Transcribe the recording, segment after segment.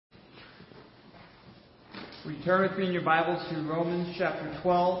Will you turn with me in your Bibles to Romans chapter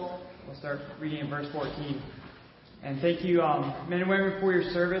 12? We'll start reading in verse 14. And thank you, men and women, for your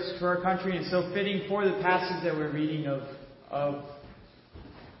service to our country. And so fitting for the passage that we're reading of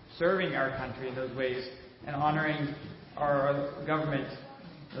serving our country in those ways and honoring our government.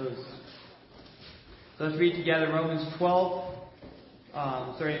 So let's read together Romans 12,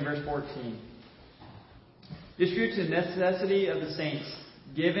 starting in verse 14. Distribute to the necessity of the saints,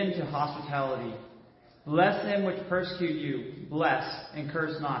 given to hospitality. Bless them which persecute you. Bless and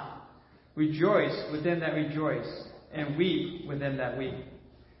curse not. Rejoice with them that rejoice, and weep with them that weep.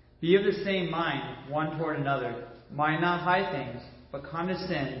 Be of the same mind one toward another. Mind not high things, but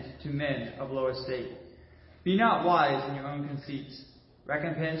condescend to men of low estate. Be not wise in your own conceits.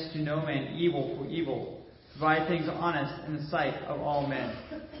 Recompense to no man evil for evil. Provide things honest in the sight of all men.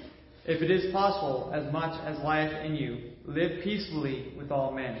 If it is possible, as much as lieth in you, live peacefully with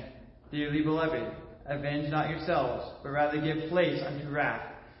all men. Dearly beloved, avenge not yourselves, but rather give place unto wrath.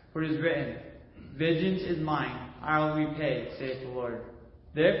 For it is written, Vengeance is mine, I will repay, saith the Lord.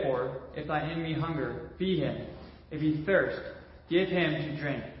 Therefore, if thy enemy hunger, feed him. If he thirst, give him to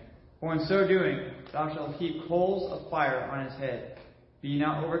drink. For in so doing, thou shalt heap coals of fire on his head. Be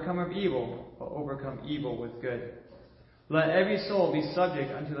not overcome of evil, but overcome evil with good. Let every soul be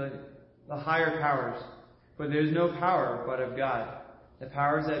subject unto the higher powers, for there is no power but of God. The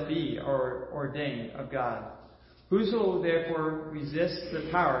powers that be are ordained of God. Whoso therefore resists the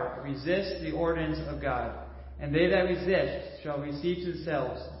power, resists the ordinance of God, and they that resist shall receive to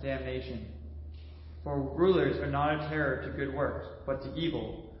themselves damnation. For rulers are not a terror to good works, but to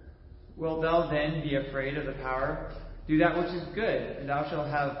evil. Wilt thou then be afraid of the power? Do that which is good, and thou shalt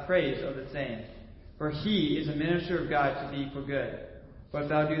have praise of the same. For he is a minister of God to thee for good. But if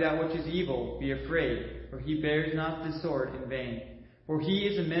thou do that which is evil, be afraid, for he bears not the sword in vain. For he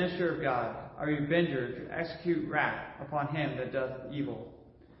is a minister of God, a revenger to execute wrath upon him that doth evil.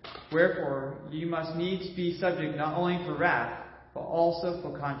 Wherefore ye must needs be subject not only for wrath, but also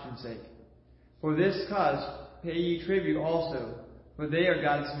for conscience sake. For this cause pay ye tribute also, for they are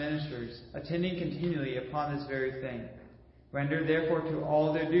God's ministers, attending continually upon this very thing. Render therefore to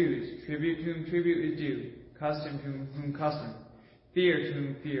all their dues, tribute to whom tribute is due, custom to whom custom, fear to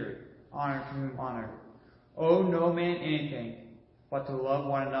whom fear, honor to whom honor. Owe no man anything, but to love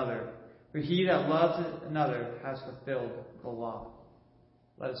one another. For he that loves another has fulfilled the law.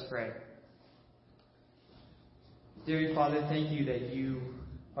 Let us pray. Dear Father, thank you that you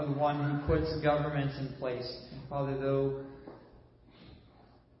are the one who puts governments in place. And Father, though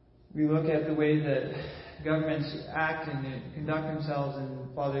we look at the way that governments act and conduct themselves,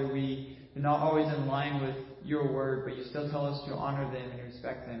 and Father, we are not always in line with your word, but you still tell us to honor them and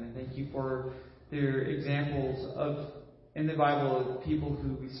respect them. And thank you for their examples in the Bible of people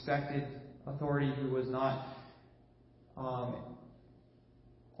who respected authority, who was not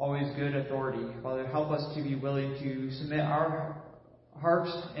always good authority. Father, help us to be willing to submit our hearts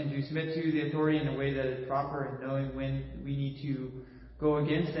and to submit to the authority in a way that is proper, and knowing when we need to go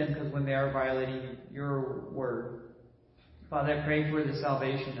against them because when they are violating your word. Father, I pray for the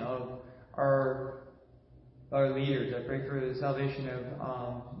salvation of our leaders. I pray for the salvation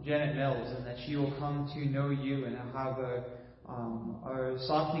of Janet Mills, and that she will come to know you and have a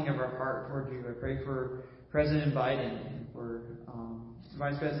softening of her heart toward you. I pray for President Biden and for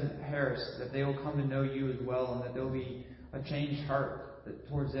Vice President Harris, that they will come to know you as well, and that there will be a changed heart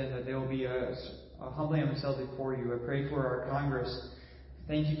towards them, that they will be a humbling of themselves before you. I pray for our Congress.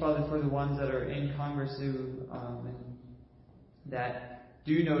 Thank you, Father, for the ones that are in Congress who that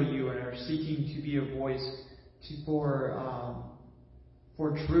do know you and are seeking to be a voice for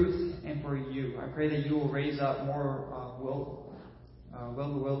truth and for you. I pray that you will raise up more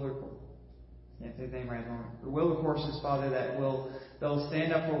Wilberforces, Father, they'll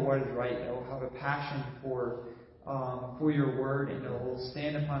stand up for what is right. They'll have a passion for your word, and they'll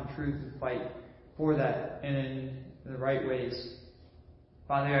stand upon truth and fight for that and in the right ways.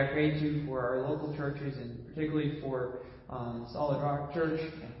 Father, I pray too for our local churches, and particularly for Solid Rock Church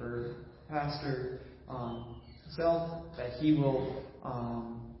and for Pastor Self, that he will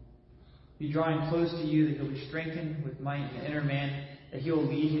be drawing close to you, that he'll be strengthened with might and inner man, that he will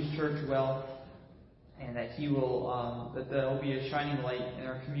lead his church well, and that he will that there will be a shining light in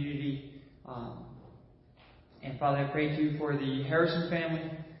our community. And Father, I pray too for the Harrison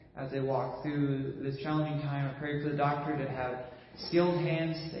family as they walk through this challenging time. I pray for the doctor to have skilled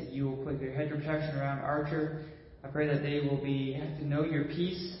hands, that you will put your hedge of protection around Archer. I pray that they will have to know your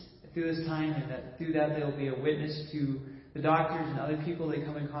peace through this time, and that through that they will be a witness to the doctors and other people they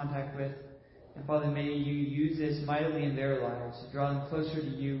come in contact with. And Father, may you use this mightily in their lives to draw them closer to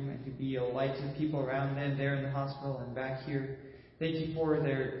you and to be a light to the people around them there in the hospital and back here. Thank you for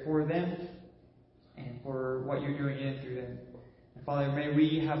them and for what you're doing in and through them. And Father, may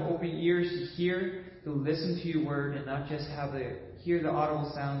we have open ears to hear, to listen to your word, and not just hear the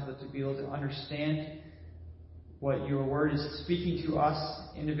audible sounds, but to be able to understand what your word is speaking to us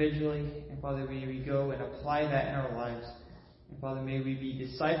individually. And Father, may we go and apply that in our lives. And Father, may we be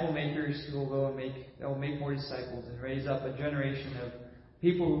disciple makers who will go and make more disciples and raise up a generation of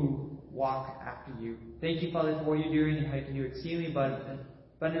people who walk after you. Thank you, Father, for what you're doing and how you can do exceedingly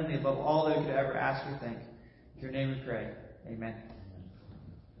abundantly above all that we could ever ask or think. In your name we pray. Amen.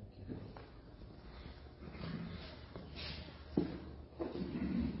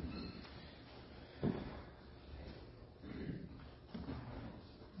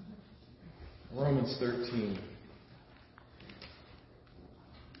 Romans 13.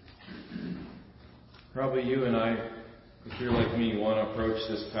 Probably you and I, if you're like me, want to approach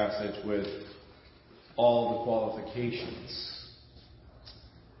this passage with all the qualifications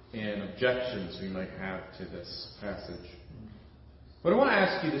and objections we might have to this passage. But I want to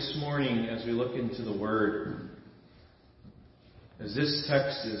ask you this morning, as we look into the Word, as this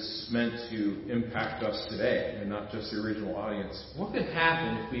text is meant to impact us today and not just the original audience, what could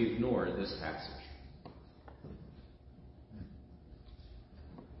happen if we ignore this passage?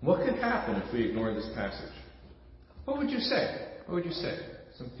 What could happen if we ignore this passage? What would you say? What would you say?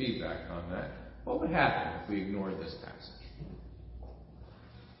 Some feedback on that. What would happen if we ignored this passage?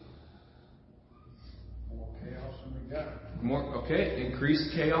 More chaos than we got.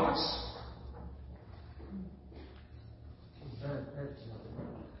 Increased chaos?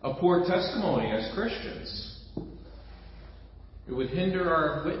 A poor testimony as Christians. It would hinder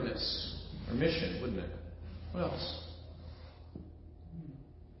our witness, our mission, wouldn't it? What else?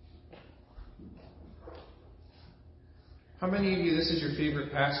 How many of you, this is your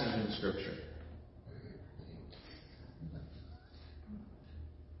favorite passage in Scripture?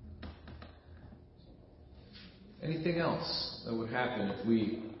 Anything else that would happen if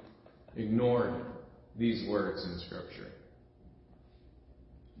we ignored these words in Scripture?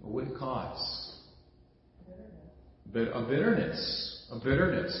 What would it cause? A bitterness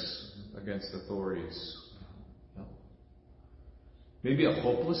against authorities. Maybe a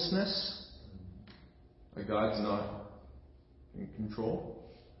hopelessness, like God's not in control.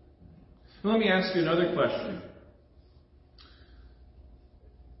 Let me ask you another question.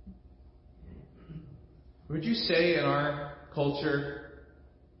 Would you say in our culture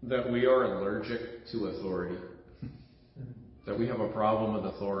that we are allergic to authority? That we have a problem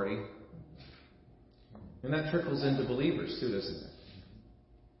with authority? And that trickles into believers too, doesn't it?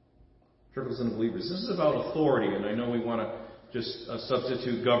 Trickles into believers. This is about authority, and I know we want to just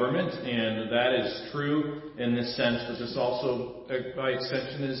substitute government, and that is true in this sense, but this also, by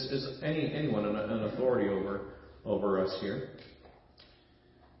extension, is anyone an authority over us here.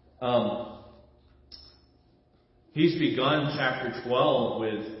 He's begun chapter 12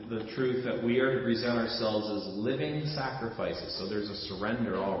 with the truth that we are to present ourselves as living sacrifices. So there's a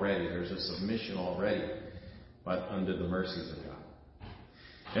surrender already. There's a submission already, but under the mercies of God.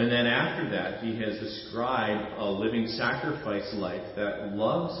 And then after that, he has described a living sacrifice life that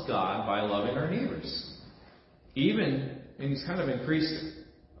loves God by loving our neighbors. And he's kind of increased it.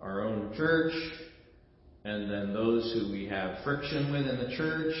 Our own church, and then those who we have friction with in the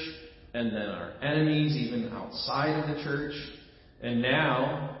church, and then our enemies even outside of the church, and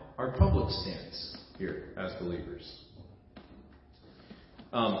now our public stance here as believers.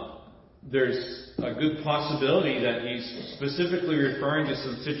 There's a good possibility that he's specifically referring to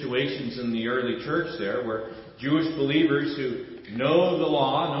some situations in the early church there where Jewish believers who know the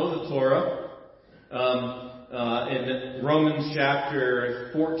law, know the Torah, in Romans chapter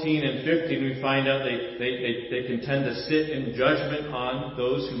 14 and 15 we find out they can tend to sit in judgment on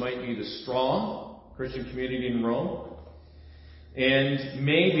those who might be the strong Christian community in Rome. And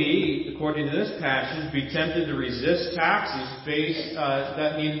maybe, according to this passage, be tempted to resist taxes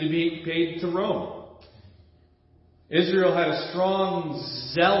that needed to be paid to Rome. Israel had a strong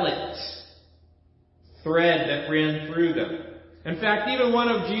zealot thread that ran through them. In fact, even one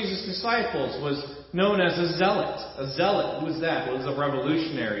of Jesus' disciples was known as a zealot. A zealot, who was that? It was a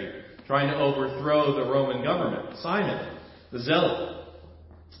revolutionary trying to overthrow the Roman government. Simon, the zealot.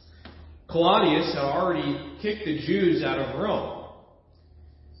 Claudius had already kicked the Jews out of Rome.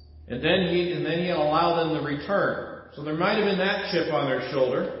 And then he allowed them to return. So there might have been that chip on their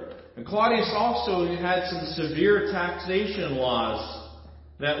shoulder. And Claudius also had some severe taxation laws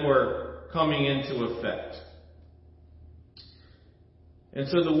that were coming into effect. And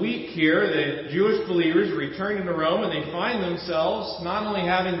so the week here, the Jewish believers returning to Rome, and they find themselves not only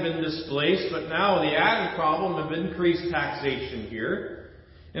having been displaced, but now the added problem of increased taxation here.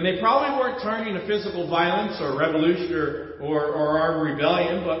 And they probably weren't turning to physical violence or revolution or armed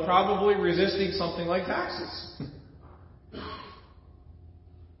rebellion, but probably resisting something like taxes.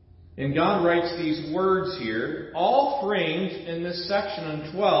 And God writes these words here, all framed in this section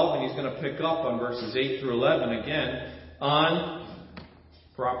in 12, and He's going to pick up on verses 8 through 11 again, on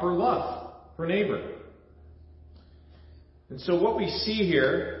proper love for neighbor. And so what we see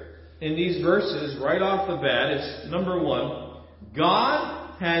here in these verses right off the bat is, number one,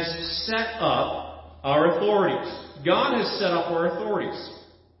 God has set up our authorities. God has set up our authorities.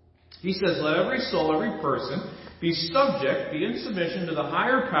 He says, let every soul, every person, be subject, be in submission to the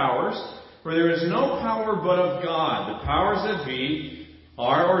higher powers, for there is no power but of God. The powers that be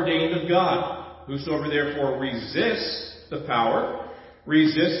are ordained of God. Whosoever therefore resists the power,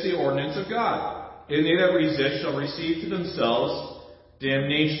 resists the ordinance of God. And they that resist shall receive to themselves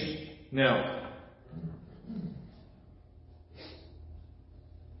damnation. Now,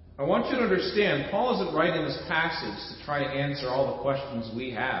 I want you to understand, Paul isn't writing this passage to try to answer all the questions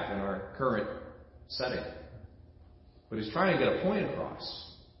we have in our current setting. But he's trying to get a point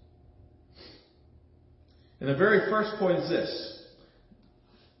across. And the very first point is this.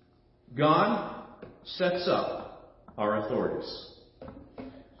 God sets up our authorities.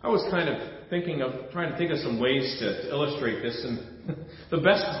 I was kind of trying to think of some ways to illustrate this, and the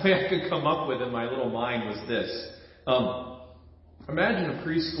best way I could come up with in my little mind was this. Imagine a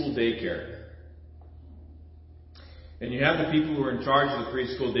preschool daycare. And you have the people who are in charge of the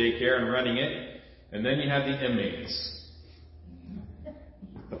preschool daycare and running it, and then you have the inmates.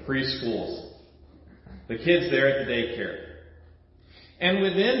 The preschools. The kids there at the daycare. And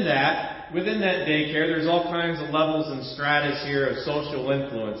within that daycare, there's all kinds of levels and stratas here of social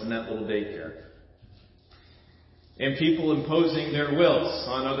influence in that little daycare. And people imposing their wills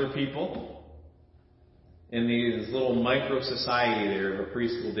on other people in this little micro-society there of a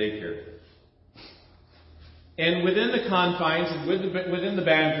preschool daycare. And within the confines and within the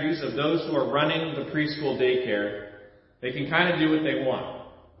boundaries of those who are running the preschool daycare, they can kind of do what they want.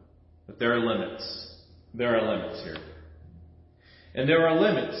 But there are limits. There are limits here. And there are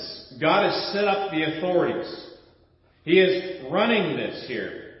limits. God has set up the authorities. He is running this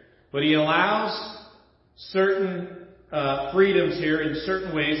here. But He allows certain freedoms here in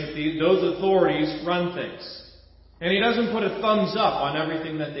certain ways that those authorities run things. And He doesn't put a thumbs up on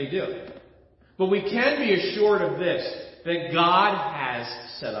everything that they do. But we can be assured of this, that God has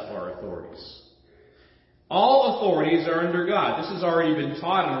set up our authorities. All authorities are under God. This has already been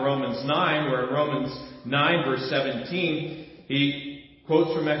taught in Romans 9, where in Romans 9 verse 17, he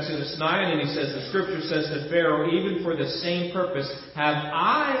quotes from Exodus 9 and he says, the scripture says to Pharaoh, even for the same purpose have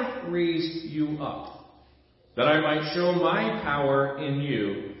I raised you up, that I might show my power in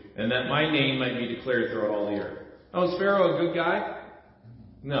you, and that my name might be declared throughout all the earth. Oh, is Pharaoh a good guy?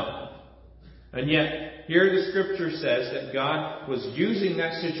 No. And yet, here the scripture says that God was using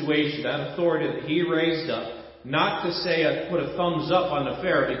that situation, that authority that He raised up, not to say put a thumbs up on the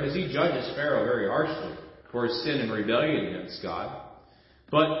Pharaoh, because He judges Pharaoh very harshly for his sin and rebellion against God,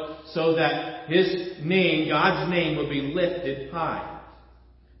 but so that His name, God's name, would be lifted high.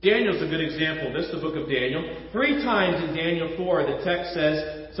 Daniel's a good example of this, the book of Daniel. 3 times in Daniel 4, the text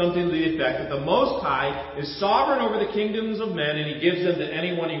says something to the effect that the Most High is sovereign over the kingdoms of men, and He gives them to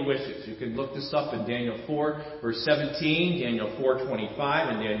anyone He wishes. You can look this up in Daniel 4, verse 17, Daniel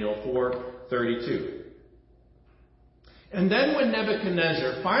 4:25, and Daniel 4:32. And then when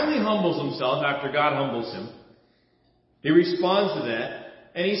Nebuchadnezzar finally humbles himself, after God humbles him, he responds to that,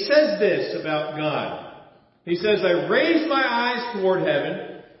 and he says this about God. He says, I raised my eyes toward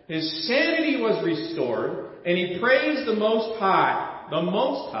heaven, His sanity was restored, and he praised the Most High,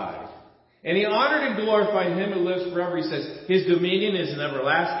 And He honored and glorified Him who lives forever. He says, His dominion is an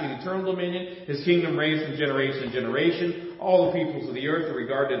everlasting, eternal dominion. His kingdom reigns from generation to generation. All the peoples of the earth are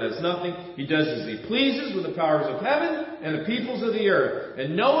regarded as nothing. He does as He pleases with the powers of heaven and the peoples of the earth.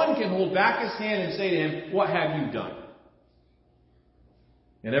 And no one can hold back His hand and say to Him, what have you done?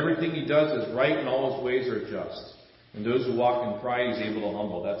 And everything He does is right, and all His ways are just. And those who walk in pride He's able to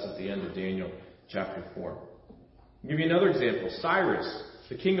humble. That's at the end of Daniel chapter 4. I'll give you another example. Cyrus,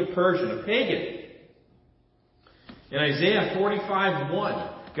 the king of Persia, a pagan. In Isaiah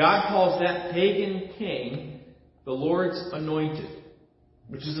 45:1, God calls that pagan king the Lord's anointed,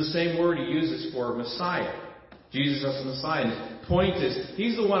 which is the same word He uses for Messiah. Jesus as the Messiah. And the point is,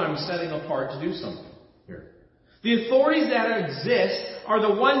 He's the one I'm setting apart to do something here. The authorities that exist are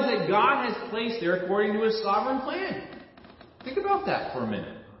the ones that God has placed there according to His sovereign plan. Think about that for a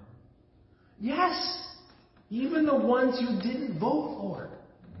minute. Yes, even the ones you didn't vote for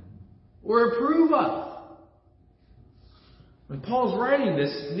or approve of. When Paul's writing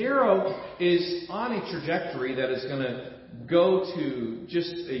this, Nero is on a trajectory that is going to go to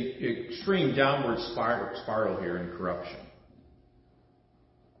just an extreme downward spiral here in corruption.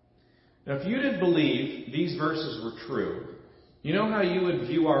 Now, if you didn't believe these verses were true, you know how you would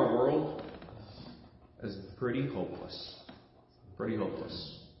view our world? As pretty hopeless. Pretty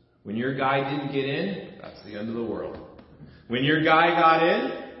hopeless. When your guy didn't get in, that's the end of the world. When your guy got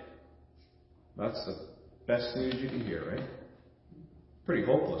in, that's the best news you can hear, right? Pretty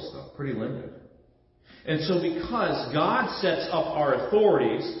hopeless, though. Pretty limited. And so because God sets up our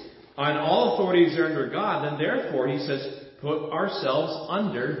authorities, and all authorities are under God, then therefore, he says, put ourselves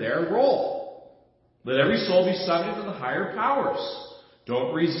under their role. Let every soul be subject to the higher powers.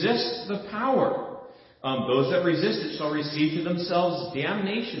 Don't resist the power. Those that resist it shall receive to themselves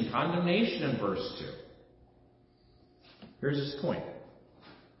damnation, condemnation in verse 2. Here's his point.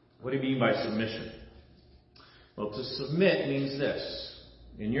 What do you mean by submission? Well, to submit means this.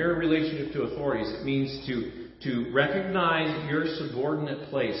 In your relationship to authorities, it means to recognize your subordinate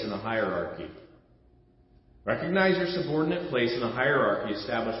place in a hierarchy. Recognize your subordinate place in a hierarchy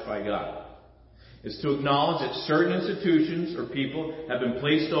established by God. Is to acknowledge that certain institutions or people have been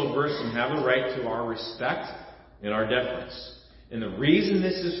placed over us and have a right to our respect and our deference. And the reason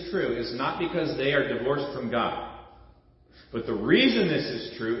this is true is not because they are divorced from God. But the reason this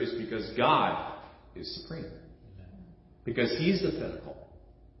is true is because God is supreme. Because He's the pinnacle.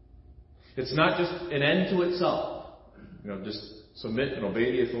 It's not just an end to itself. Just submit and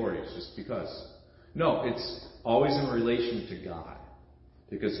obey the authorities just because. No, it's always in relation to God.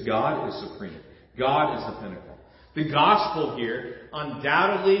 Because God is supreme. God is the pinnacle. The gospel here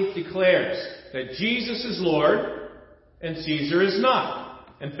undoubtedly declares that Jesus is Lord and Caesar is not.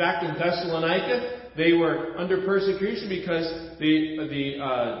 In fact, in Thessalonica, they were under persecution because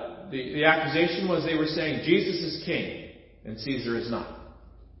the accusation was they were saying Jesus is king and Caesar is not.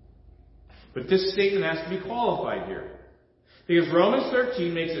 But this statement has to be qualified here. Because Romans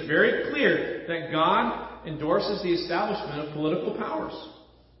 13 makes it very clear that God endorses the establishment of political powers.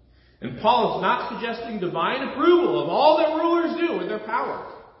 And Paul is not suggesting divine approval of all that rulers do with their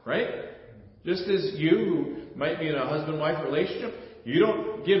power. Right? Just as you, who might be in a husband-wife relationship, you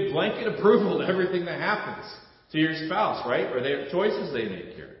don't give blanket approval to everything that happens to your spouse, right? Or their choices they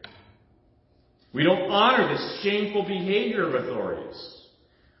make here. We don't honor this shameful behavior of authorities.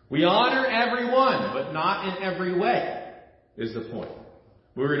 We honor everyone, but not in every way, is the point.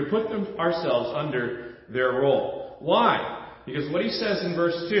 We're going to put ourselves under their role. Why? Because what he says in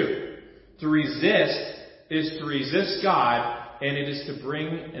verse 2, to resist is to resist God, and it is to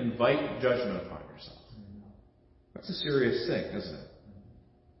invite judgment upon yourself. That's a serious thing, isn't it?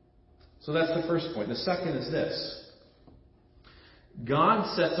 So that's the first point. The second is this.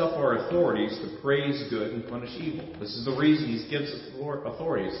 God sets up our authorities to praise good and punish evil. This is the reason He gives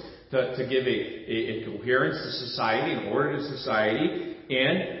authorities to give a coherence to society, an order to society,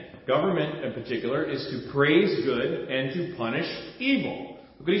 and government in particular is to praise good and to punish evil.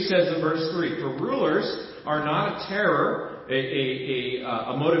 Look what he says in verse 3. For rulers are not a terror,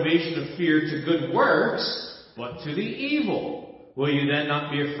 a motivation of fear to good works, but to the evil. Will you then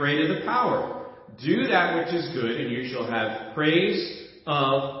not be afraid of the power? Do that which is good, and you shall have praise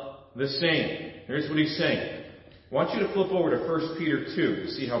of the same. Here's what he's saying. I want you to flip over to 1 Peter 2 to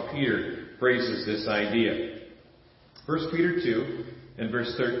see how Peter phrases this idea. 1 Peter 2 and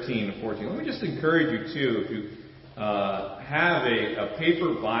verse 13 and 14. Let me just encourage you too, if you have a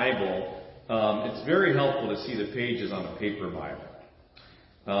paper Bible, it's very helpful to see the pages on a paper Bible.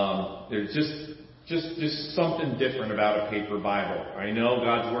 There's just something different about a paper Bible. I know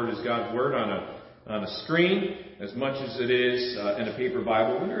God's Word is God's Word on a screen as much as it is in a paper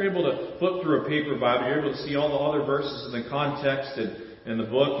Bible. When you're able to flip through a paper Bible, you're able to see all the other verses in the context and the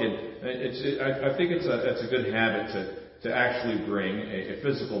book. And I think it's a good habit to actually bring a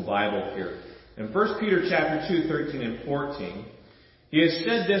physical Bible here. In 1 Peter chapter 2, 13 and 14, he has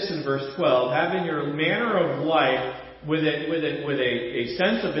said this in verse 12, having your manner of life with a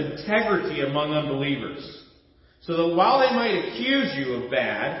sense of integrity among unbelievers, so that while they might accuse you of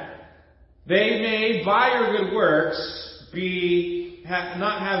bad, they may, by your good works,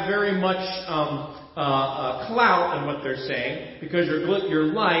 not have very much clout in what they're saying, because your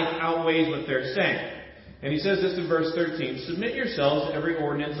life outweighs what they're saying. And he says this in verse 13, submit yourselves to every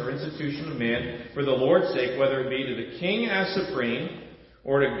ordinance or institution of man for the Lord's sake, whether it be to the king as supreme,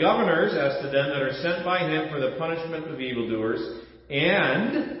 or to governors as to them that are sent by him for the punishment of evildoers,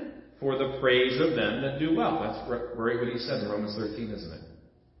 and for the praise of them that do well. That's right what he said in Romans 13, isn't it?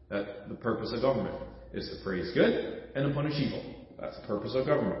 That the purpose of government is to praise good and to punish evil. That's the purpose of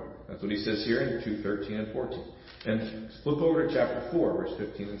government. That's what he says here in 2:13 and 14. And flip over to chapter 4, verse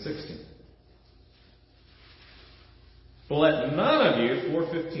 15 and 16. But let none of you,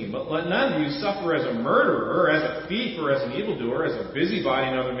 4:15, but let none of you suffer as a murderer, or as a thief, or as an evildoer, as a busybody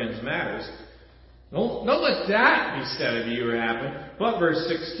in other men's matters. Don't let that be said of you or happen. But verse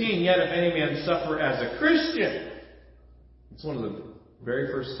 16, yet if any man suffer as a Christian. It's one of the very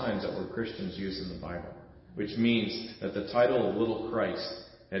first times that word Christians used in the Bible, which means that the title of little Christ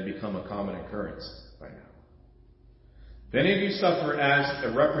had become a common occurrence by now. If any of you suffer as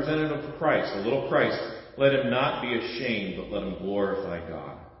a representative of Christ, a little Christ, let him not be ashamed, but let him glorify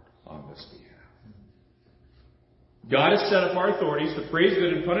God on this behalf. God has set up our authorities to praise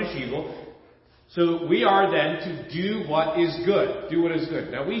good and punish evil. So we are then to do what is good. Do what is good.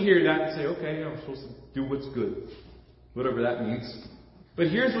 Now we hear that and say, okay, I'm supposed to do what's good. Whatever that means. But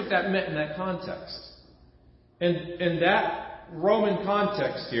here's what that meant in that context. In that Roman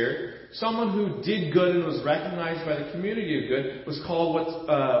context here, someone who did good and was recognized by the community of good was called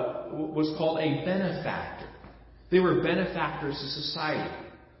a benefactor. They were benefactors to society.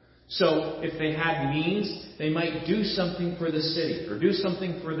 So if they had means, they might do something for the city or do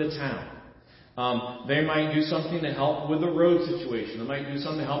something for the town. They might do something to help with the road situation. They might do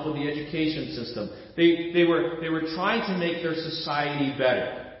something to help with the education system. They were trying to make their society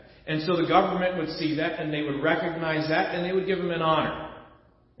better. And so the government would see that and they would recognize that and they would give them an honor.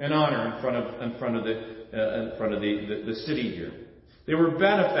 An honor in front of the city here. They were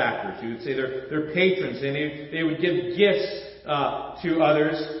benefactors. You would say they're patrons. And they would give gifts to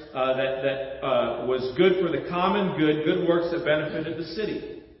others that was good for the common good works that benefited the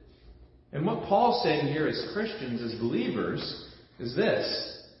city. And what Paul's saying here as Christians, as believers, is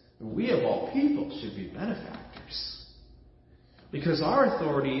this: we of all people should be benefactors. Because our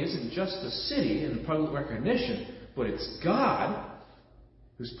authority isn't just the city and the public recognition, but it's God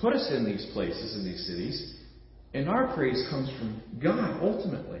who's put us in these places, in these cities, and our praise comes from God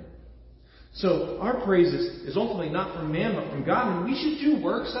ultimately. So our praise is ultimately not from man, but from God, and we should do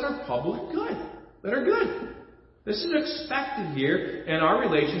works that are public good, that are good. This is expected here in our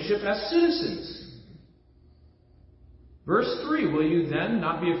relationship as citizens. Verse 3, will you then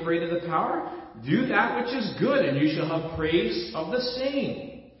not be afraid of the power? Do that which is good, and you shall have praise of the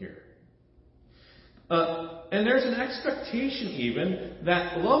same here. And there's an expectation even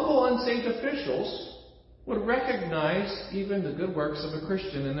that local unsaved officials would recognize even the good works of a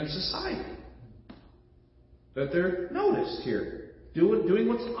Christian in their society. That they're noticed here. Doing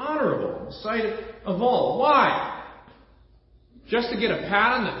what's honorable in the sight of all. Why? Just to get a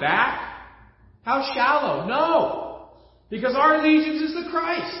pat on the back? How shallow? No! Because our allegiance is to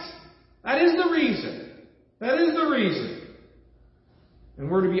Christ. That is the reason. That is the reason.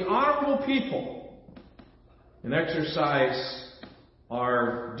 And we're to be honorable people and exercise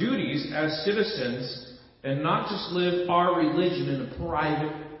our duties as citizens and not just live our religion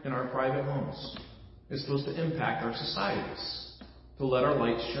in our private homes. It's supposed to impact our societies. To let our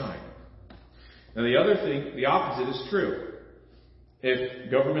lights shine. Now the other thing, the opposite is true.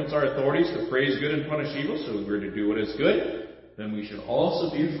 If governments are authorities to praise good and punish evil, so we're to do what is good, then we should also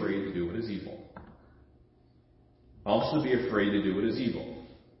be afraid to do what is evil. Also be afraid to do what is evil.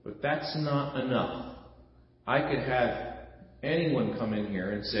 But that's not enough. I could have anyone come in here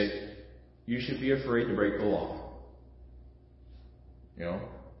and say, you should be afraid to break the law. You know,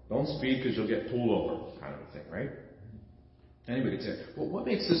 don't speed because you'll get pulled over, kind of a thing, right? Anybody could say, well, what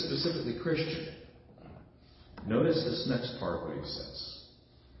makes this specifically Christian? Notice this next part, what he says.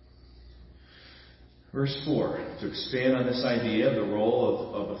 Verse 4, to expand on this idea of the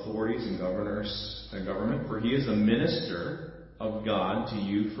role of authorities and governors and government, for he is a minister of God to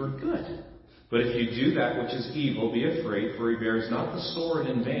you for good. But if you do that which is evil, be afraid, for he bears not the sword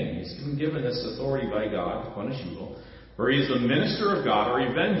in vain. He's been given this authority by God to punish evil. For he is the minister of God, a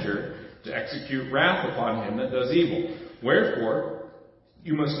revenger, to execute wrath upon him that does evil. Wherefore,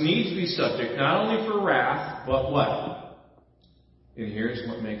 you must needs be subject, not only for wrath, but what? And here's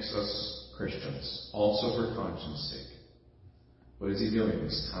what makes us Christians, also for conscience sake. What is he doing?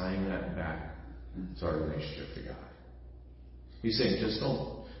 He's tying that back to our relationship to God. He's saying, just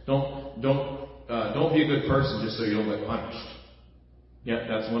don't be a good person just so you don't get punished. Yeah,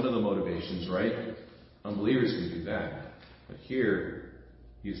 that's one of the motivations, right? Unbelievers can do that. But here,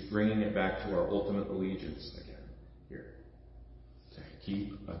 he's bringing it back to our ultimate allegiance again. Here. To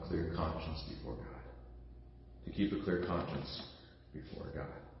keep a clear conscience before God. To keep a clear conscience before God.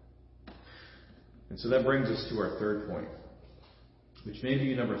 And so that brings us to our third point. which maybe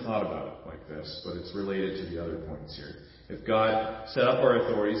you never thought about it like this, but it's related to the other points here. If God set up our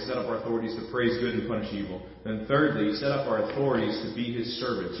authorities to praise good and punish evil, then thirdly, He set up our authorities to be His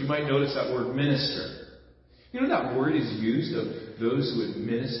servants. You might notice that word minister. You know that word is used of those who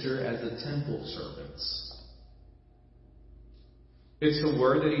administer as the temple servants. It's the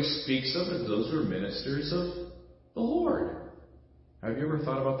word that He speaks of as those who are ministers of the Lord. Have you ever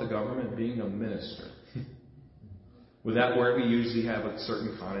thought about the government being a minister? With that word, we usually have a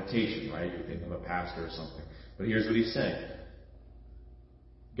certain connotation, right? You think of a pastor or something. But here's what He's saying.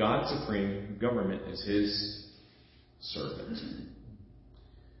 God's supreme government is His servant.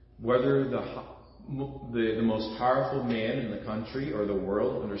 Whether the most powerful man in the country or the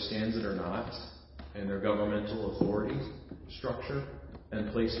world understands it or not, and their governmental authority, structure,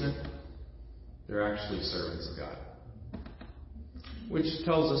 and placement, they're actually servants of God. Which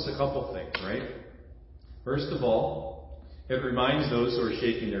tells us a couple things, right? First of all, it reminds those who are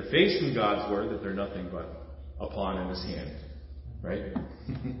shaking their face from God's word that they're nothing but a pawn in His hand, right?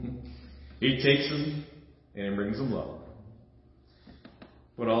 He takes them and brings them low.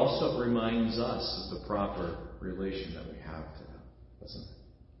 But also it reminds us of the proper relation that we have to them, doesn't it?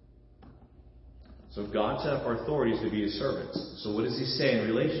 So God set up our authorities to be His servants. So what does He say in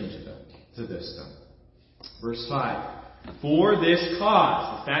relation to this then? Verse 5. For this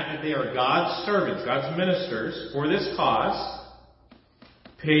cause, the fact that they are God's servants, God's ministers, for this cause,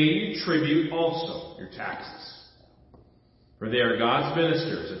 pay tribute also, your taxes. For they are God's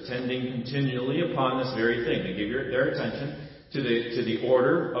ministers, attending continually upon this very thing. They give their attention to the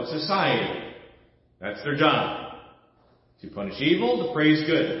order of society. That's their job. To punish evil, to praise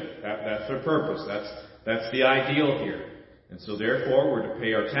good. That's their purpose. That's the ideal here. And so therefore, we're to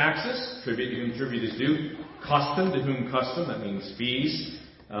pay our taxes, tribute to whom tribute is due, custom to whom custom, that means fees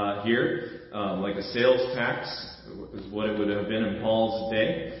here, like a sales tax is what it would have been in Paul's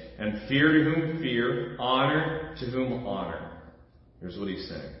day, and fear to whom fear, honor to whom honor. Here's what he's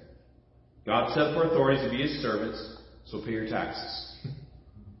saying. God set for authorities to be His servants, so pay your taxes.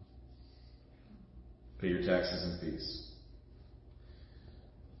 Pay your taxes and fees.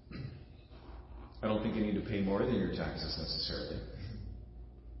 I don't think you need to pay more than your taxes necessarily.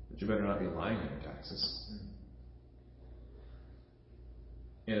 But you better not be lying on your taxes.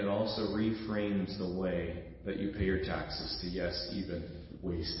 And it also reframes the way that you pay your taxes to, yes, even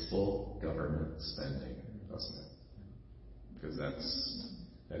wasteful government spending, doesn't it? Because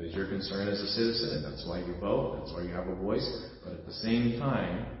that is your concern as a citizen, and that's why you vote, that's why you have a voice. But at the same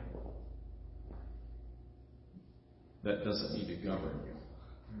time, that doesn't need to govern you.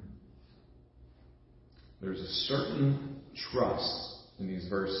 There's a certain trust in these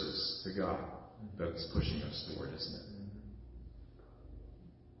verses to God that's pushing us toward, isn't it?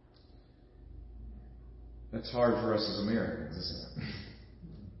 That's hard for us as Americans, isn't it?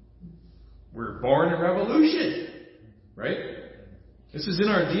 We're born in revolution, right? This is in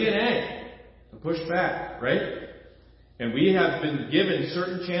our DNA to push back, right? And we have been given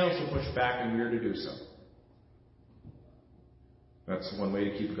certain channels to push back, and we are to do so. That's one way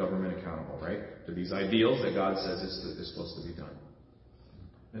to keep government accountable, right? To these ideals that God says is supposed to be done.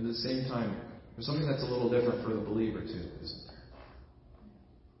 And at the same time, there's something that's a little different for the believer too, isn't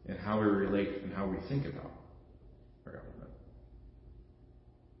there? And how we relate and how we think about our government.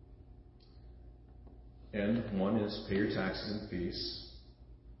 And one is pay your taxes and fees.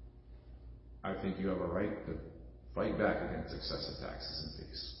 I think you have a right to fight back against excessive taxes and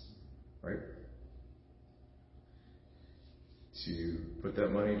fees, right? To put that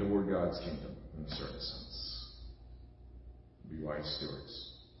money toward God's kingdom in a certain sense. Be wise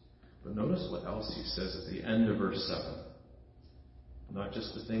stewards. But notice what else He says at the end of verse 7. Not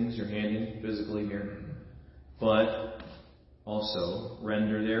just the things you're handing physically here, but also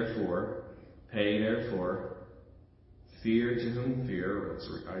render therefore, pay therefore, fear to whom fear, it's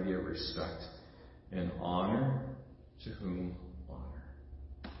the idea of respect, and honor to whom honor.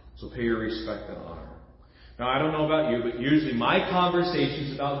 So pay your respect and honor. Now, I don't know about you, but usually my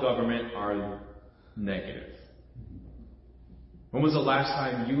conversations about government are negative. When was the last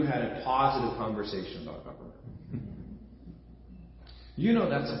time you had a positive conversation about government? You know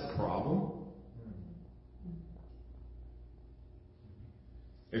that's a problem.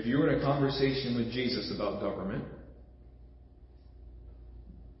 If you were in a conversation with Jesus about government,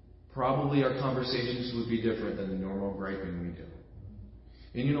 probably our conversations would be different than the normal griping we do.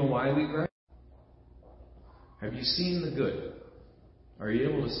 And you know why we gripe? Have you seen the good? Are you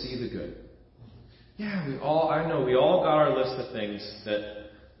able to see the good? Yeah, we all got our list of things that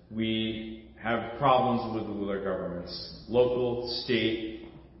we have problems with our governments. Local, state,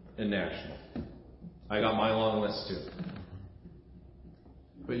 and national. I got my long list too.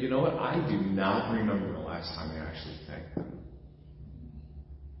 But you know what? I do not remember the last time I actually thanked them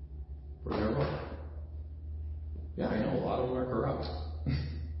for their work. Yeah, I know a lot of them are corrupt.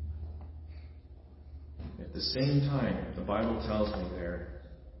 At the same time, the Bible tells me there,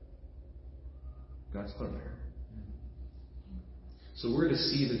 God's put them there. So we're to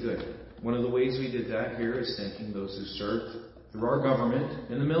see the good. One of the ways we did that here is thanking those who served through our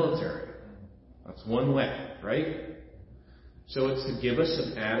government in the military. That's one way, right? So it's to give us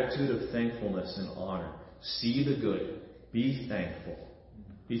an attitude of thankfulness and honor. See the good. Be thankful.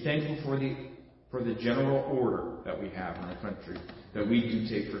 Be thankful for the general order that we have in our country that we do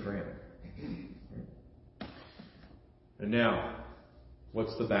take for granted. And now,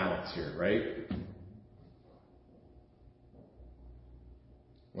 what's the balance here, right?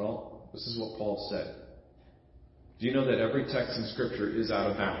 Well, this is what Paul said. Do you know that every text in Scripture is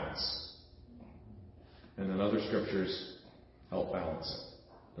out of balance? And then other scriptures help balance it.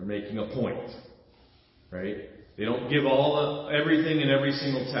 They're making a point, right? They don't give everything in every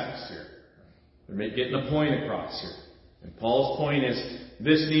single text here. They're getting a point across here. And Paul's point is,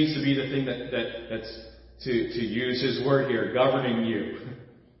 this needs to be the thing that's to use his word here, governing you.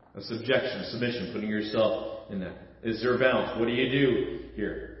 A submission, putting yourself in that. Is there a balance? What do you do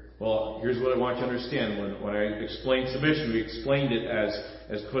here? Well, here's what I want you to understand. When I explained submission, we explained it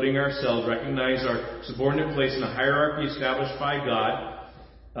as putting ourselves, recognize our subordinate place in a hierarchy established by God.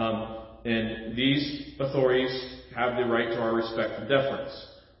 And these authorities have the right to our respect and deference.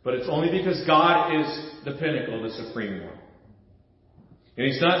 But it's only because God is the pinnacle, the supreme one. And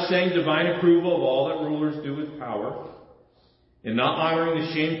he's not saying divine approval of all that rulers do with power, and not honoring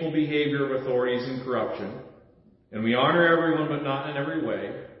the shameful behavior of authorities and corruption. And we honor everyone, but not in every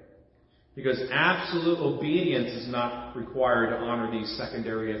way, because absolute obedience is not required to honor these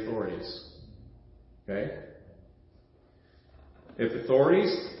secondary authorities. Okay? If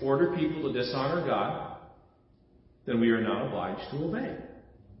authorities order people to dishonor God, then we are not obliged to obey.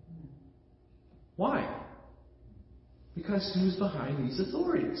 Why? Because who's behind these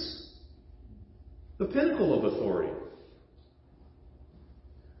authorities? The pinnacle of authority.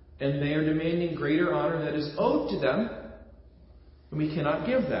 And they are demanding greater honor that is owed to them, and we cannot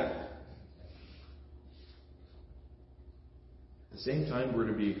give that. At the same time, we're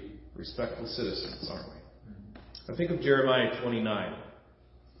to be respectful citizens, aren't we? I think of Jeremiah 29.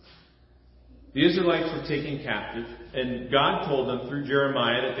 The Israelites were taken captive, and God told them through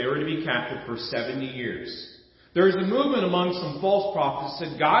Jeremiah that they were to be captive for 70 years. There was a movement among some false prophets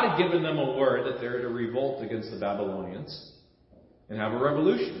that God had given them a word that they were to revolt against the Babylonians and have a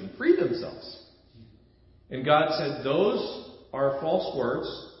revolution and free themselves. And God said, those are false words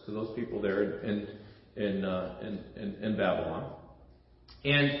to those people there in Babylon.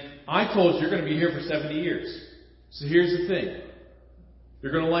 And I told you you're going to be here for 70 years. So here's the thing.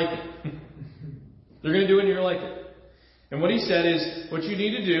 You're going to like it. They're going to do it and you're going to like it. And what he said is, what you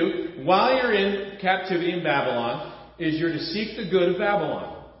need to do while you're in captivity in Babylon is you're to seek the good of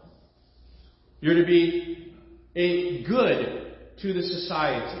Babylon. You're to be a good to the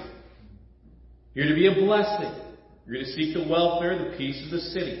society. You're to be a blessing. You're to seek the welfare, the peace of the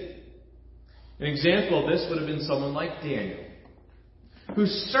city. An example of this would have been someone like Daniel, who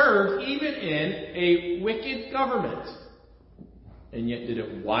served even in a wicked government, and yet did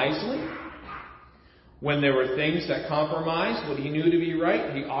it wisely. When there were things that compromised what he knew to be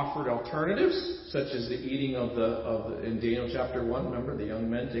right, he offered alternatives, such as the eating in Daniel chapter 1. Remember the young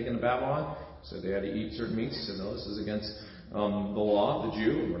men taken to Babylon? So they had to eat certain meats. He said, no, this is against the law of the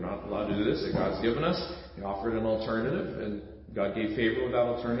Jew, and we're not allowed to do this that God's given us. He offered an alternative, and God gave favor with that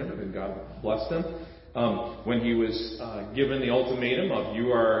alternative, and God blessed him. When he was given the ultimatum of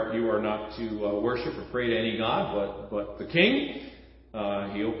you are not to worship or pray to any god but the king,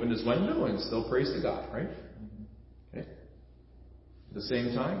 he opened his window and still praised to God, right? Okay. At the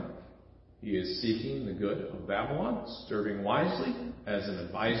same time, he is seeking the good of Babylon, serving wisely as an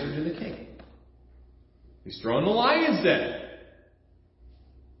advisor to the king. He's thrown the lion's den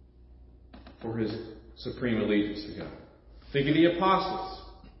for his supreme allegiance to God. Think of the apostles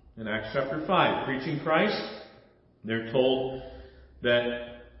in Acts chapter 5, preaching Christ. They're told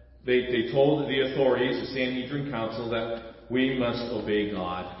that they told the authorities, the Sanhedrin Council, that we must obey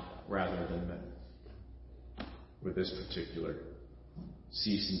God rather than men. With this particular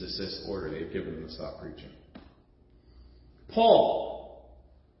cease and desist order they've given them to stop preaching. Paul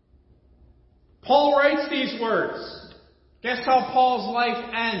writes these words. Guess how Paul's life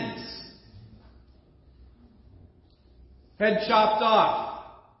ends? Head chopped off.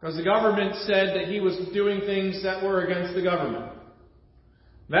 Because the government said that he was doing things that were against the government.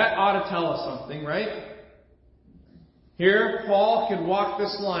 That ought to tell us something, right? Here, Paul can walk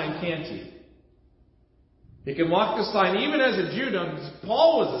this line, can't he? He can walk this line even as a Jew.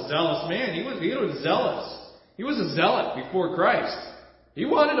 Paul was a zealous man. He was zealous. He was a zealot before Christ. He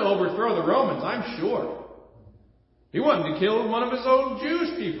wanted to overthrow the Romans, I'm sure. He wanted to kill one of his own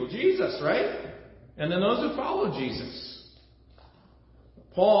Jewish people, Jesus, right? And then those who followed Jesus.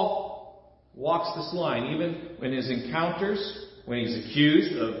 Paul walks this line, even in his encounters, when he's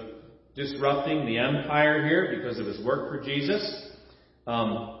accused of disrupting the empire here because of his work for Jesus.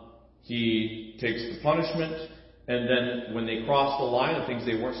 He takes the punishment, and then when they cross the line of things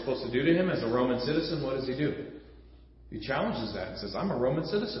they weren't supposed to do to him as a Roman citizen, what does he do? He challenges that and says, I'm a Roman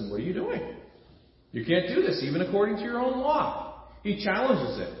citizen. What are you doing? You can't do this, even according to your own law. He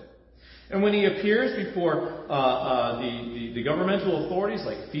challenges it. And when he appears before the governmental authorities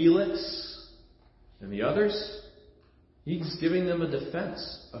like Felix and the others, he's giving them a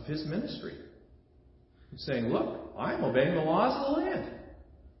defense of his ministry. He's saying, look, I'm obeying the laws of the land.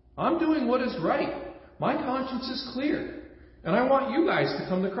 I'm doing what is right. My conscience is clear. And I want you guys to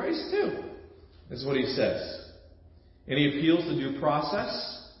come to Christ too. That's what he says. And he appeals to due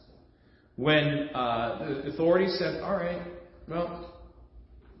process. When the authorities said, all right, well,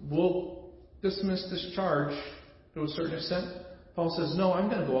 we'll dismiss this charge to a certain extent, Paul says, no, I'm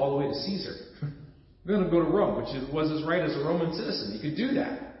going to go all the way to Caesar. I'm going to go to Rome, which was his right as a Roman citizen. He could do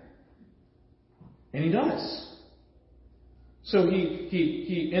that. And he does. So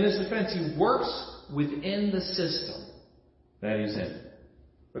he in his defense, he works within the system that he's in.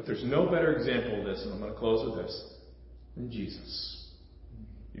 But there's no better example of this, and I'm going to close with this, than Jesus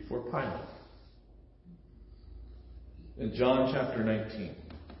before Pilate. In John chapter 19,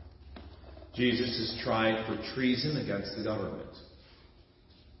 Jesus is tried for treason against the government.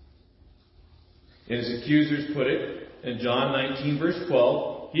 And his accusers put it in John 19 verse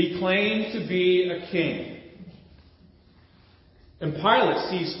 12, he claimed to be a king. And Pilate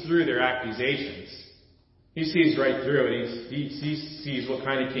sees through their accusations. He sees right through it. He sees what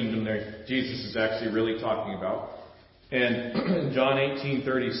kind of kingdom Jesus is actually really talking about. And in John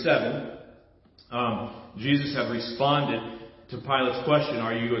 18:37, Jesus had responded to Pilate's question,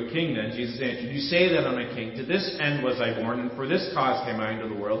 are you a king then? Jesus answered, you say that I'm a king. To this end was I born, and for this cause came I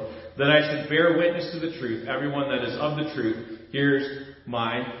into the world, that I should bear witness to the truth. Everyone that is of the truth hears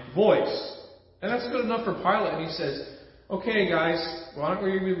my voice. And that's good enough for Pilate. And he says, okay, guys, why don't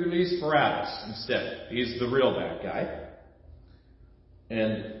we release Barabbas instead? He's the real bad guy.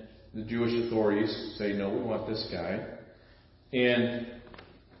 And the Jewish authorities say, no, we want this guy. And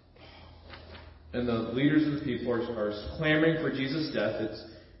the leaders of the people are clamoring for Jesus' death.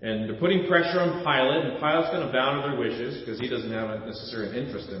 And they're putting pressure on Pilate. And Pilate's going to bow to their wishes because he doesn't have a necessary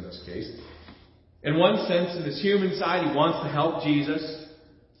interest in this case. In one sense, in his human side, he wants to help Jesus.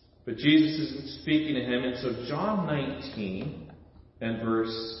 But Jesus isn't speaking to him. And so John 19 and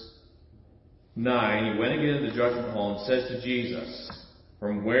verse 9, he went again to the judgment hall and says to Jesus,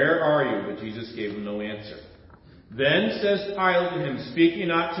 from where are you? But Jesus gave him no answer. Then says Pilate to him, speak ye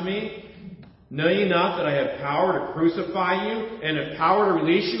not to me? Know ye not that I have power to crucify you and have power to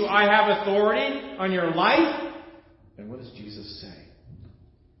release you? I have authority on your life. And what does Jesus say?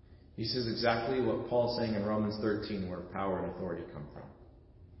 He says exactly what Paul's saying in Romans 13, where power and authority come from.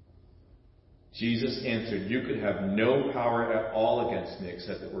 Jesus answered, you could have no power at all against me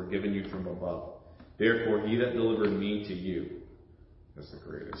except that were given you from above. Therefore, he that delivered me to you is the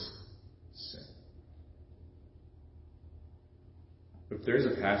greatest sin. If there's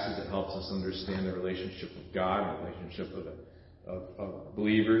a passage that helps us understand the relationship of God, the relationship of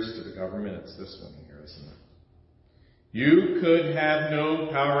believers to the government, it's this one here, isn't it? You could have no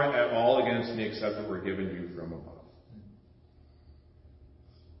power at all against me except that were given you from above.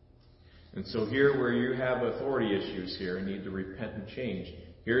 And so here where you have authority issues here and need to repent and change,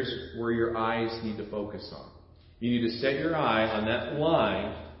 here's where your eyes need to focus on. You need to set your eye on that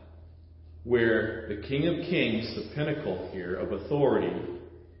line where the King of Kings, the pinnacle here of authority,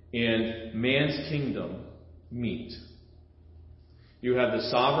 and man's kingdom meet. You have the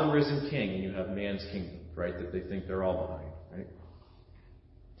sovereign risen king and you have man's kingdom, right, that they think they're all behind, right?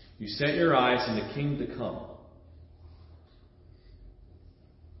 You set your eyes on the king to come.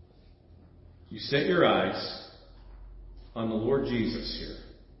 You set your eyes on the Lord Jesus here.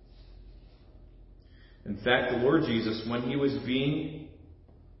 In fact, the Lord Jesus, when he was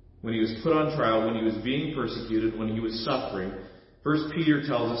put on trial, when he was being persecuted, when he was suffering, 1 Peter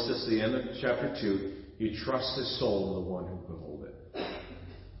tells us this at the end of chapter 2, he trusts his soul in the one who can hold it,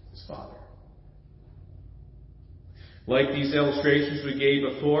 his Father. Like these illustrations we gave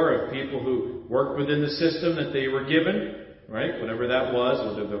before of people who worked within the system that they were given, right? Whatever that was,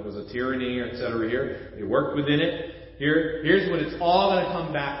 whether that was a tyranny or etc. here, they worked within it. Here's what it's all going to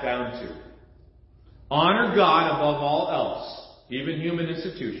come back down to. Honor God above all else, even human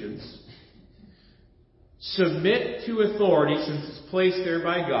institutions. Submit to authority since it's placed there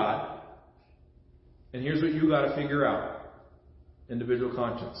by God. And here's what you got to figure out. Individual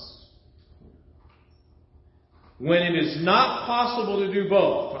conscience. When it is not possible to do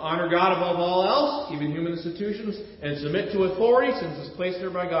both, to honor God above all else, even human institutions, and submit to authority since it's placed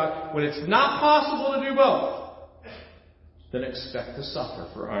there by God, when it's not possible to do both, then expect to suffer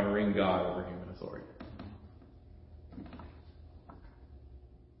for honoring God over human authority.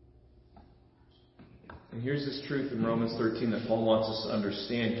 And here's this truth in Romans 13 that Paul wants us to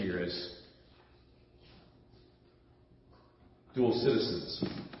understand here is dual citizens.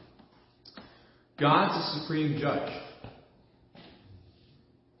 God's the supreme judge.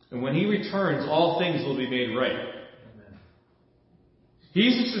 And when He returns, all things will be made right. Amen.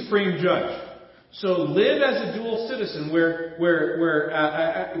 He's the supreme judge. So live as a dual citizen where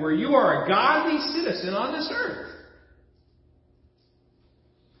you are a godly citizen on this earth.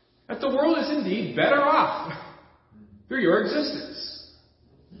 That the world is indeed better off through your existence.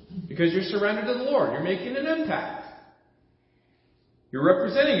 Because you're surrendered to the Lord. You're making an impact. You're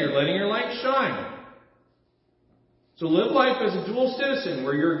representing, you're letting your light shine. So live life as a dual citizen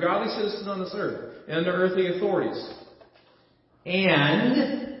where you're a godly citizen on this earth and under earthly authorities.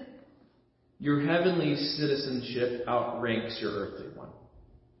 And your heavenly citizenship outranks your earthly one.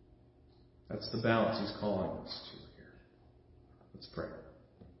 That's the balance He's calling us to here. Let's pray.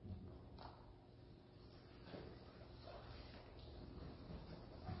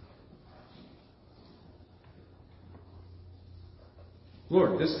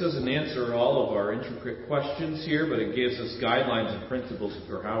 Lord, this doesn't answer all of our intricate questions here, but it gives us guidelines and principles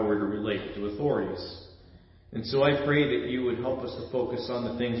for how we're to relate to authorities. And so I pray that you would help us to focus on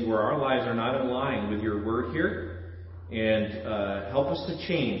the things where our lives are not in line with your word here, and help us to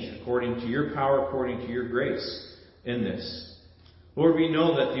change according to your power, according to your grace in this. Lord, we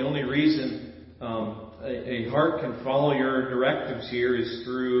know that the only reason a heart can follow your directives here is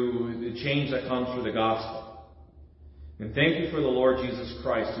through the change that comes through the gospel. And thank you for the Lord Jesus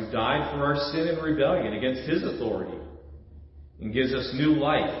Christ, who died for our sin and rebellion against His authority and gives us new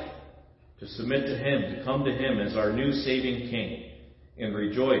life to submit to Him, to come to Him as our new saving King and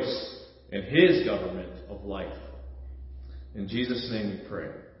rejoice in His government of life. In Jesus' name we pray.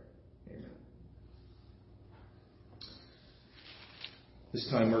 Amen. This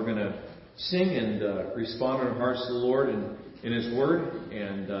time we're going to sing and respond in our hearts to the Lord and in His Word,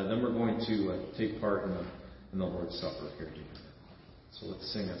 and then we're going to take part in the Lord's Supper here together. So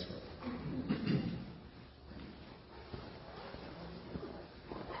let's sing as well.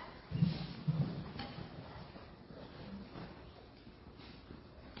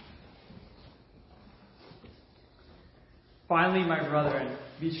 Finally, my brethren,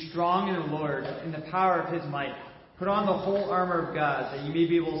 be strong in the Lord, in the power of His might. Put on the whole armor of God, that you may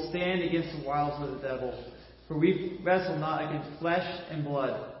be able to stand against the wiles of the devil. For we wrestle not against flesh and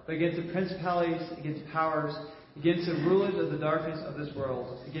blood, but against the principalities, against powers, against the rulers of the darkness of this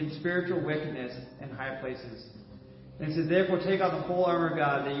world, against spiritual wickedness in high places. And it says, therefore take on the whole armor of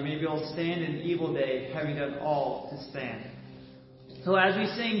God, that you may be able to stand in the evil day, having done all to stand. So as we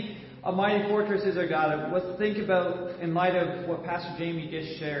sing, A Mighty Fortress is Our God, let's think about, in light of what Pastor Jamie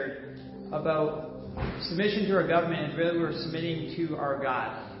just shared, about submission to our government, is really we're submitting to our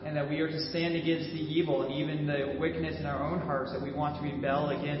God. And that we are to stand against the evil and even the wickedness in our own hearts, that we want to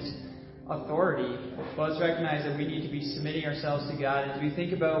rebel against authority. But let's recognize that we need to be submitting ourselves to God. As we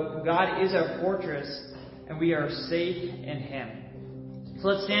think about God is our fortress and we are safe in Him. So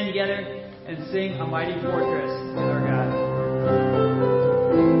let's stand together and sing A Mighty Fortress is Our God.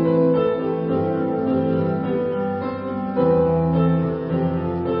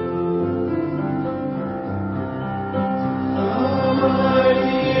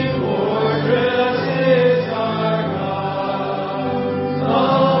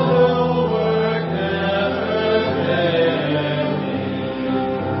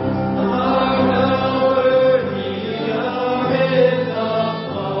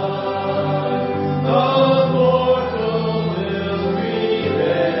 Lord.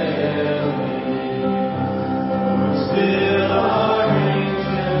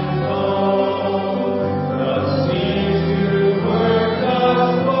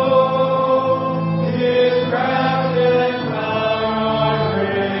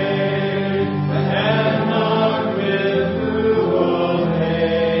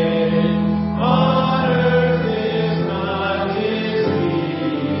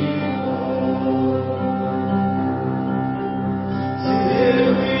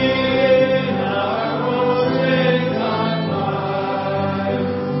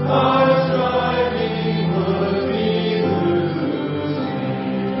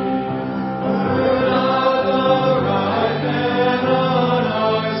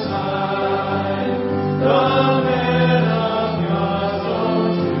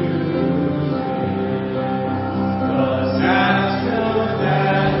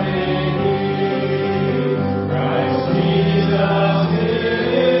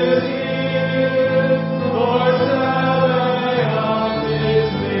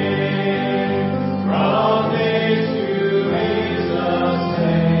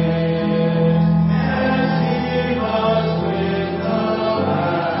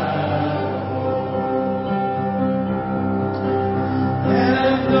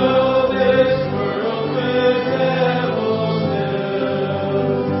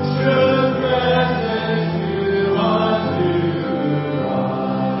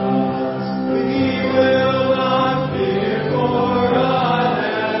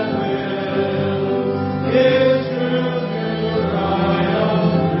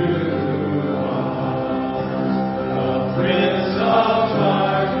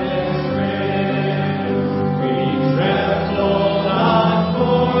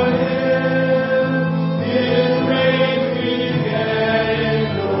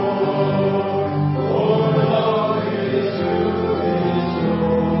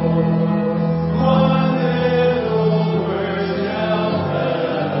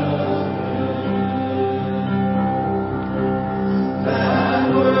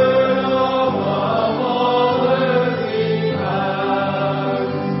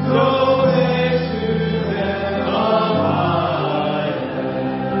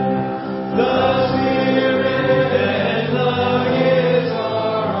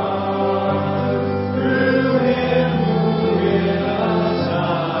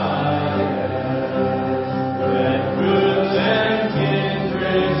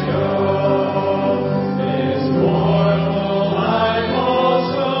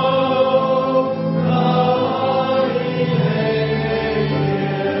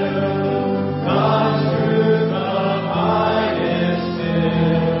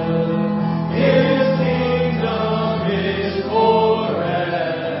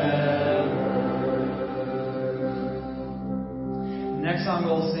 The next song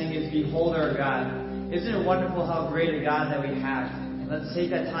we'll sing is Behold Our God. Isn't it wonderful how great a God that we have? And let's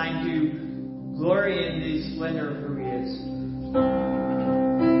take that time to glory in the splendor of who He is.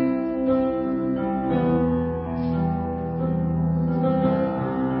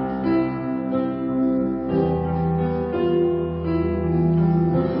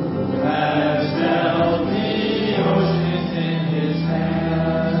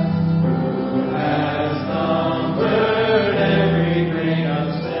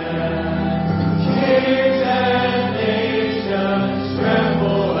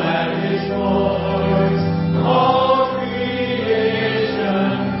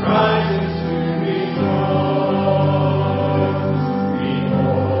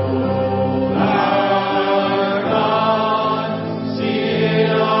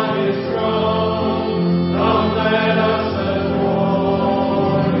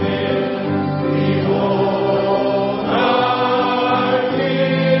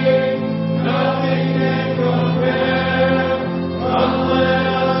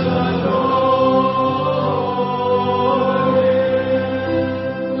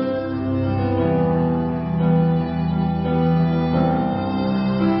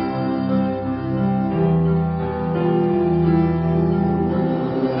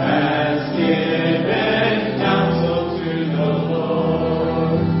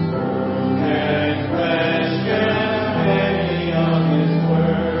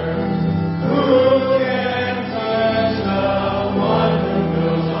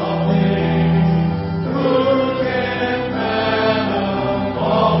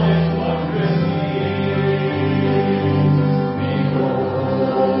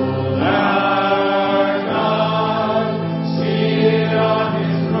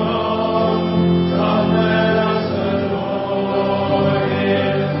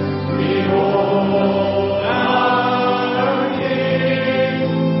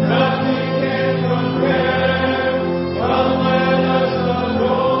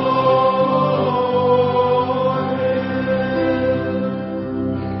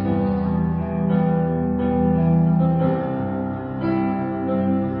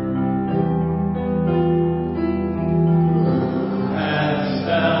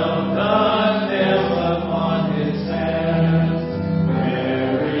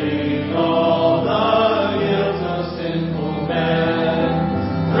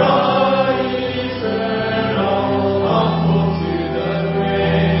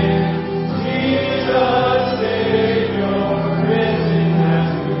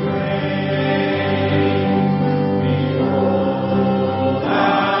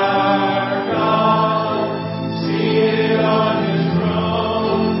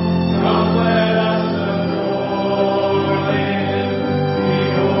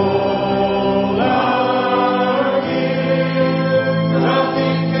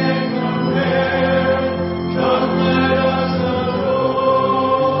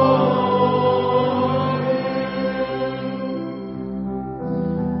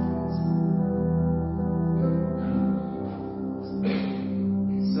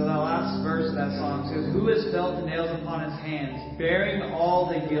 bearing all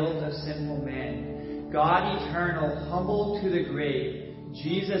the guilt of sinful man. God eternal, humble to the grave,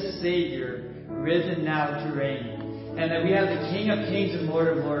 Jesus Savior, risen now to reign. And that we have the King of Kings and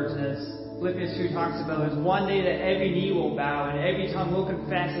Lord of Lords. And as Philippians 2 talks about, is one day that every knee will bow and every tongue will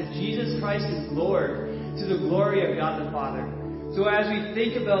confess that Jesus Christ is Lord, to the glory of God the Father. So as we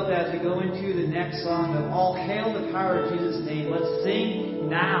think about that, as we go into the next song of All Hail the Power of Jesus' Name, let's sing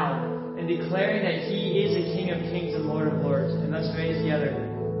now and declaring that He is the King of Kings and Lord of Lords. And let's raise together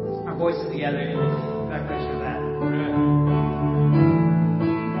our voices together in declaration of that. Amen.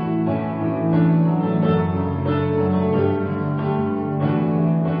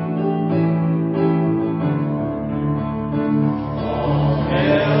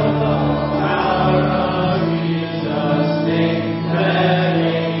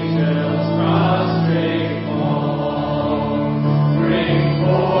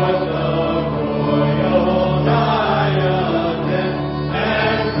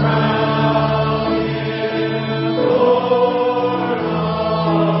 Lord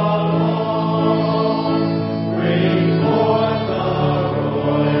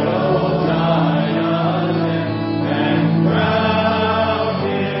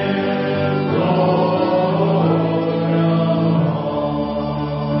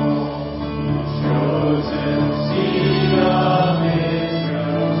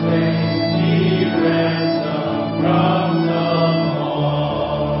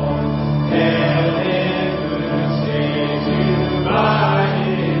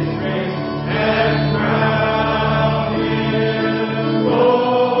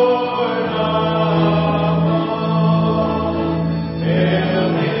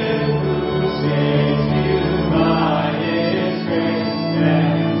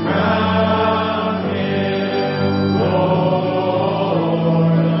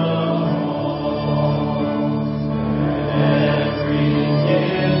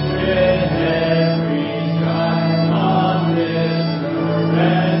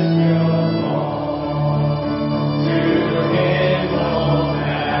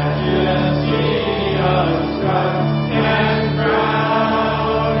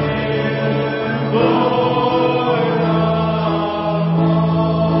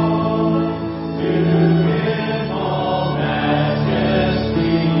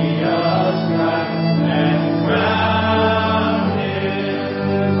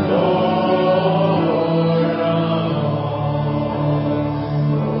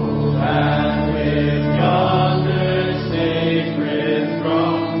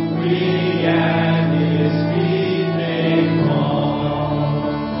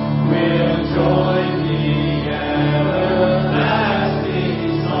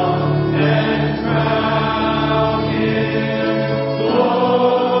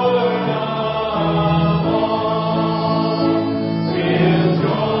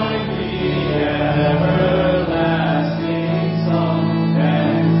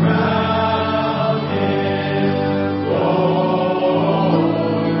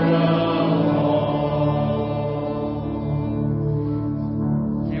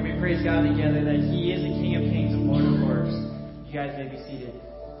guys may be seated.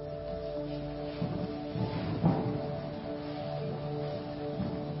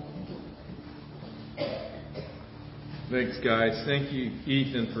 Thanks, guys. Thank you,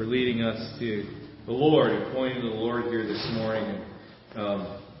 Ethan, for leading us to the Lord and pointing to the Lord here this morning.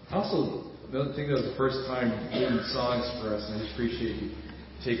 And also, I don't think that was the first time leading songs for us, and I just appreciate you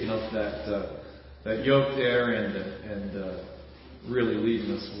taking up that yoke there and really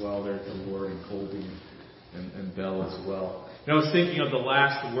leading us well there to the Lord, and Colby and Belle as well. And I was thinking of the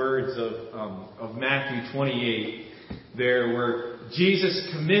last words of Matthew 28 there, where Jesus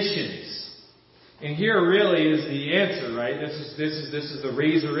commissions. And here really is the answer, right? This is the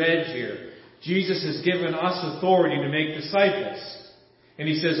razor edge here. Jesus has given us authority to make disciples. And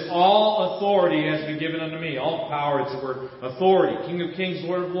he says, all authority has been given unto me. All power is the word authority. King of kings,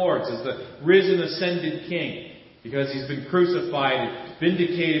 Lord of lords, is the risen, ascended King. Because he's been crucified and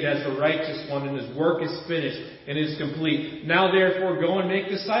vindicated as the righteous one, and his work is finished and is complete. Now therefore go and make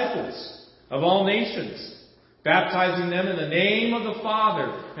disciples of all nations, baptizing them in the name of the Father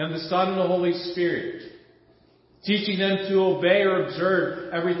and the Son and the Holy Spirit, teaching them to obey or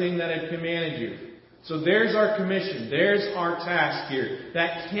observe everything that I've commanded you. So there's our commission. There's our task here.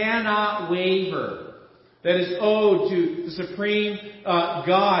 That cannot waver. That is owed to the supreme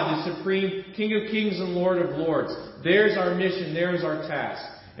God, the supreme King of kings and Lord of lords. There's our mission. There's our task.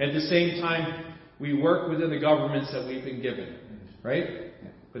 At the same time, we work within the governments that we've been given. Right?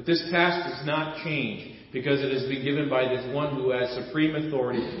 But this task does not change, because it has been given by this one who has supreme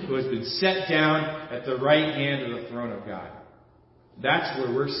authority, who has been set down at the right hand of the throne of God. That's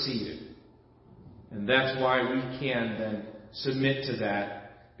where we're seated. And that's why we can then submit to that,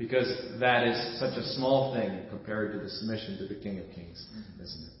 because that is such a small thing compared to the submission to the King of Kings,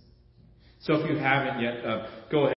 isn't it? So if you haven't yet, go ahead.